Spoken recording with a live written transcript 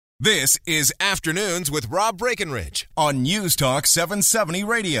This is Afternoons with Rob Breckenridge on News Talk 770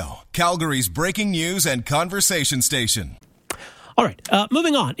 Radio, Calgary's breaking news and conversation station. All right,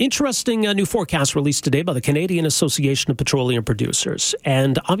 moving on. Interesting new forecast released today by the Canadian Association of Petroleum Producers.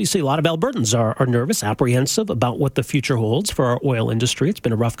 And obviously a lot of Albertans are nervous, apprehensive about what the future holds for our oil industry. It's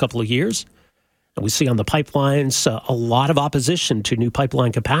been a rough couple of years. And we see on the pipelines a lot of opposition to new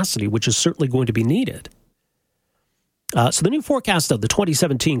pipeline capacity, which is certainly going to be needed. So the new forecast of the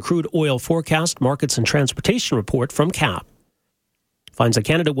 2017 Crude Oil Forecast, Markets and Transportation Report from CAPP finds that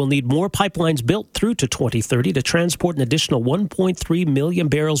Canada will need more pipelines built through to 2030 to transport an additional 1.3 million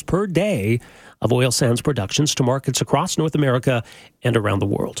barrels per day of oil sands productions to markets across North America and around the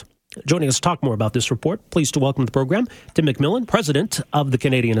world. Joining us to talk more about this report, pleased to welcome to the program Tim McMillan, President of the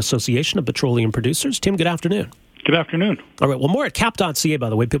Canadian Association of Petroleum Producers. Tim, good afternoon. Good afternoon. All right. Well, more at cap.ca, by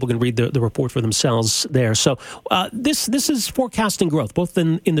the way. People can read the report for themselves there. So this is forecasting growth, both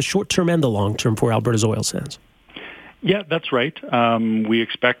in the short term and the long term for Alberta's oil sands. Yeah, that's right. We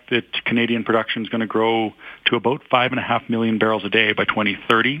expect that Canadian production is going to grow to about 5.5 million barrels a day by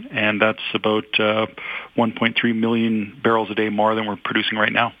 2030, and that's about 1.3 million barrels a day more than we're producing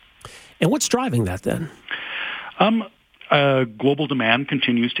right now. And what's driving that then? Global demand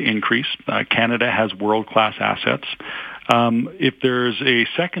continues to increase. Canada has world-class assets. If there's a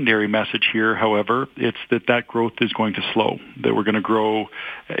secondary message here, however, it's that growth is going to slow, that we're going to grow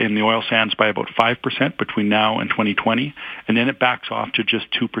in the oil sands by about 5% between now and 2020, and then it backs off to just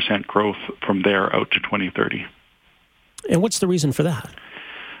 2% growth from there out to 2030. And what's the reason for that?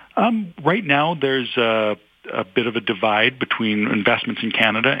 Right now, there's a bit of a divide between investments in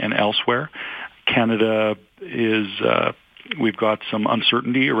Canada and elsewhere. Canada is, we've got some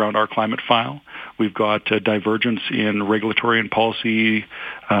uncertainty around our climate file. We've got a divergence in regulatory and policy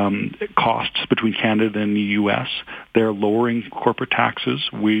costs between Canada and the U.S. They're lowering corporate taxes.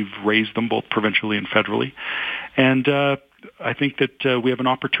 We've raised them both provincially and federally. And I think that we have an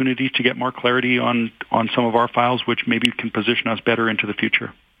opportunity to get more clarity on some of our files, which maybe can position us better into the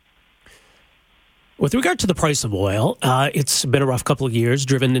future. With regard to the price of oil, it's been a rough couple of years,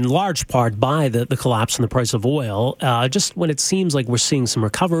 driven in large part by the collapse in the price of oil. Just when it seems like we're seeing some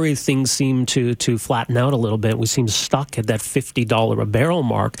recovery, things seem to flatten out a little bit. We seem stuck at that $50 a barrel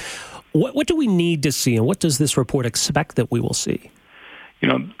mark. What do we need to see, and what does this report expect that we will see?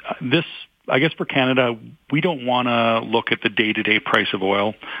 I guess for Canada, we don't want to look at the day-to-day price of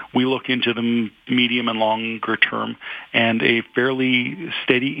oil. We look into the medium and longer term and a fairly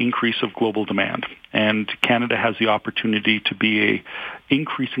steady increase of global demand. And Canada has the opportunity to be a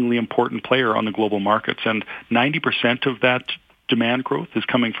increasingly important player on the global markets. And 90% of that demand growth is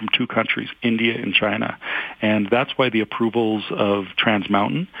coming from two countries, India and China. And that's why the approvals of Trans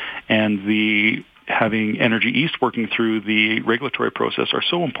Mountain and the having Energy East working through the regulatory process are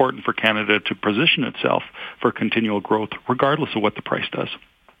so important for Canada to position itself for continual growth, regardless of what the price does.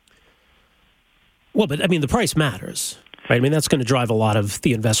 Well, but I mean, the price matters, right? I mean, that's going to drive a lot of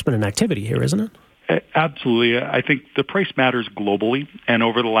the investment and activity here, isn't it? Absolutely. I think the price matters globally, and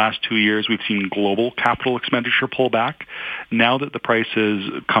over the last 2 years, we've seen global capital expenditure pull back. Now that the price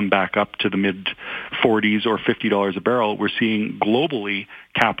has come back up to the mid-40s or $50 a barrel, we're seeing globally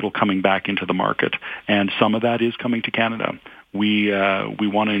capital coming back into the market, and some of that is coming to Canada. We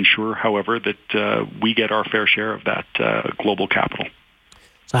want to ensure, however, that we get our fair share of that global capital.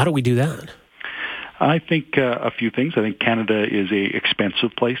 So how do we do that? I think a few things. I think Canada is a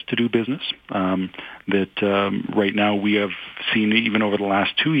expensive place to do business. Right now we have seen, even over the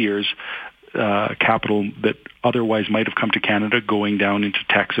last 2 years, capital that otherwise might have come to Canada going down into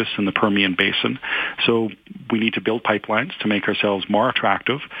Texas and the Permian Basin. So we need to build pipelines to make ourselves more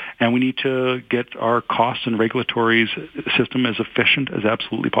attractive, and we need to get our costs and regulatory system as efficient as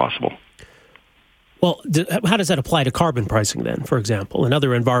absolutely possible. Well, how does that apply to carbon pricing then, for example, and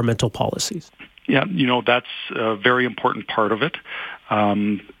other environmental policies? Yeah, that's a very important part of it.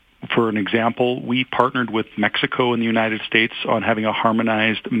 For an example, we partnered with Mexico and the United States on having a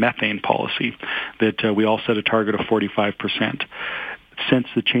harmonized methane policy that we all set a target of 45%. Since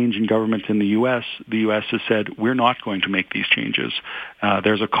the change in government in the U.S. has said, we're not going to make these changes.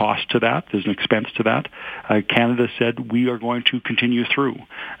 There's a cost to that. There's an expense to that. Canada said, we are going to continue through.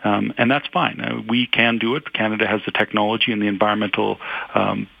 And that's fine. We can do it. Canada has the technology and the environmental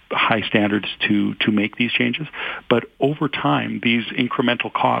high standards to make these changes. But over time, these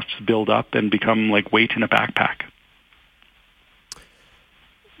incremental costs build up and become like weight in a backpack.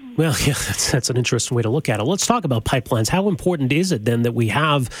 Well, yeah, that's an interesting way to look at it. Let's talk about pipelines. How important is it then that we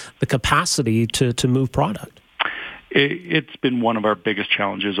have the capacity to move product? It's been one of our biggest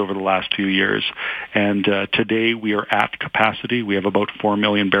challenges over the last few years. And today we are at capacity. We have about 4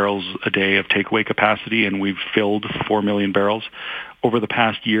 million barrels a day of takeaway capacity, and we've filled 4 million barrels. Over the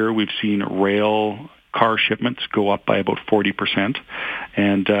past year, we've seen rail car shipments go up by about 40%.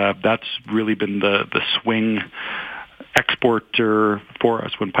 And that's really been the swing exporter for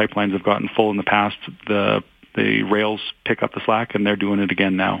us. When pipelines have gotten full in the past, the rails pick up the slack, and they're doing it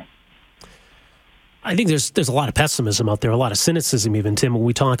again now. I think there's a lot of pessimism out there, a lot of cynicism even, Tim, when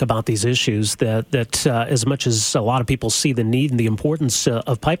we talk about these issues, that as much as a lot of people see the need and the importance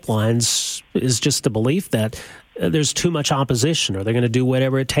of pipelines, is just a belief that there's too much opposition, or they're going to do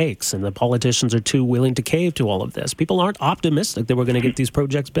whatever it takes, and the politicians are too willing to cave to all of this. People aren't optimistic that we're going to get these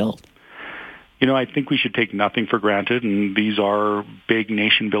projects built. I think we should take nothing for granted, and these are big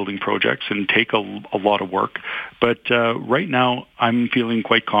nation-building projects and take a lot of work. But right now, I'm feeling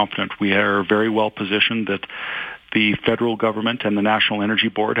quite confident. We are very well positioned that the federal government and the National Energy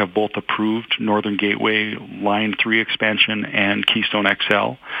Board have both approved Northern Gateway Line 3 expansion and Keystone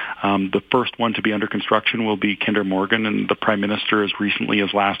XL. The first one to be under construction will be Kinder Morgan, and the Prime Minister, as recently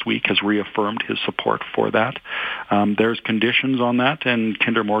as last week, has reaffirmed his support for that. There's conditions on that, and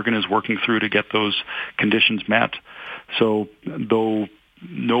Kinder Morgan is working through to get those conditions met. So though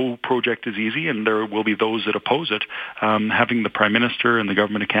no project is easy, and there will be those that oppose it, having the Prime Minister and the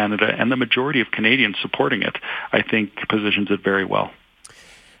Government of Canada and the majority of Canadians supporting it, I think positions it very well.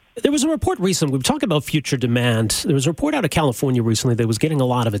 There was a report recently, we've talked about future demand. There was a report out of California recently that was getting a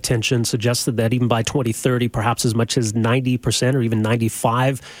lot of attention, suggested that even by 2030, perhaps as much as 90% or even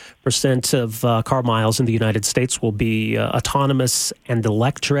 95% of car miles in the United States will be autonomous and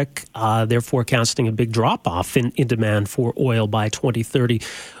electric. They're forecasting a big drop-off in demand for oil by 2030.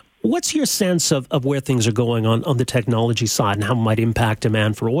 What's your sense of where things are going on the technology side and how it might impact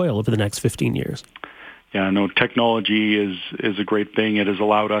demand for oil over the next 15 years? Yeah, no, technology is a great thing. It has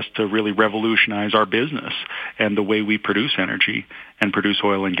allowed us to really revolutionize our business and the way we produce energy and produce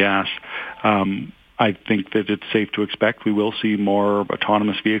oil and gas. I think that it's safe to expect we will see more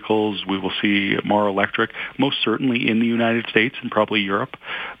autonomous vehicles. We will see more electric, most certainly in the United States and probably Europe.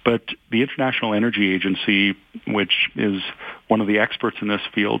 But the International Energy Agency, which is one of the experts in this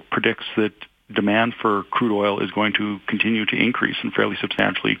field, predicts that demand for crude oil is going to continue to increase and fairly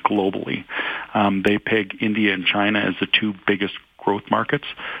substantially globally. They peg India and China as the two biggest growth markets.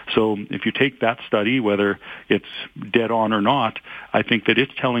 So if you take that study, whether it's dead on or not, I think that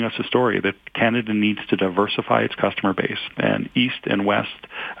it's telling us a story that Canada needs to diversify its customer base, and East and West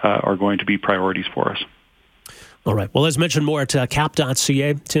are going to be priorities for us. All right. Well, as mentioned, more at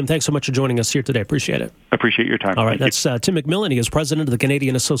cap.ca. Tim, thanks so much for joining us here today. Appreciate it. I appreciate your time. All right. That's Tim McMillan. He is president of the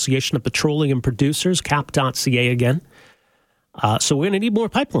Canadian Association of Petroleum Producers, cap.ca again. So we're going to need more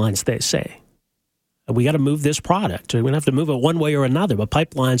pipelines, they say. We got to move this product. We're going to have to move it one way or another, but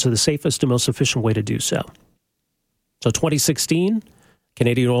pipelines are the safest and most efficient way to do so. So 2016,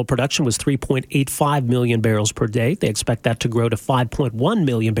 Canadian oil production was 3.85 million barrels per day. They expect that to grow to 5.1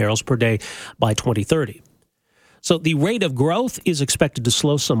 million barrels per day by 2030. So the rate of growth is expected to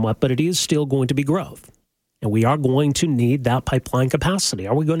slow somewhat, but it is still going to be growth. And we are going to need that pipeline capacity.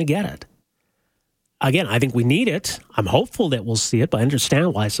 Are we going to get it? Again, I think we need it. I'm hopeful that we'll see it, but I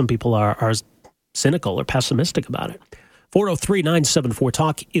understand why some people are cynical or pessimistic about it.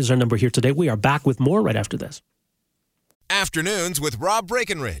 403-974-TALK is our number here today. We are back with more right after this. Afternoons with Rob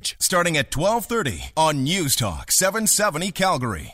Breckenridge, starting at 12:30 on News Talk 770 Calgary.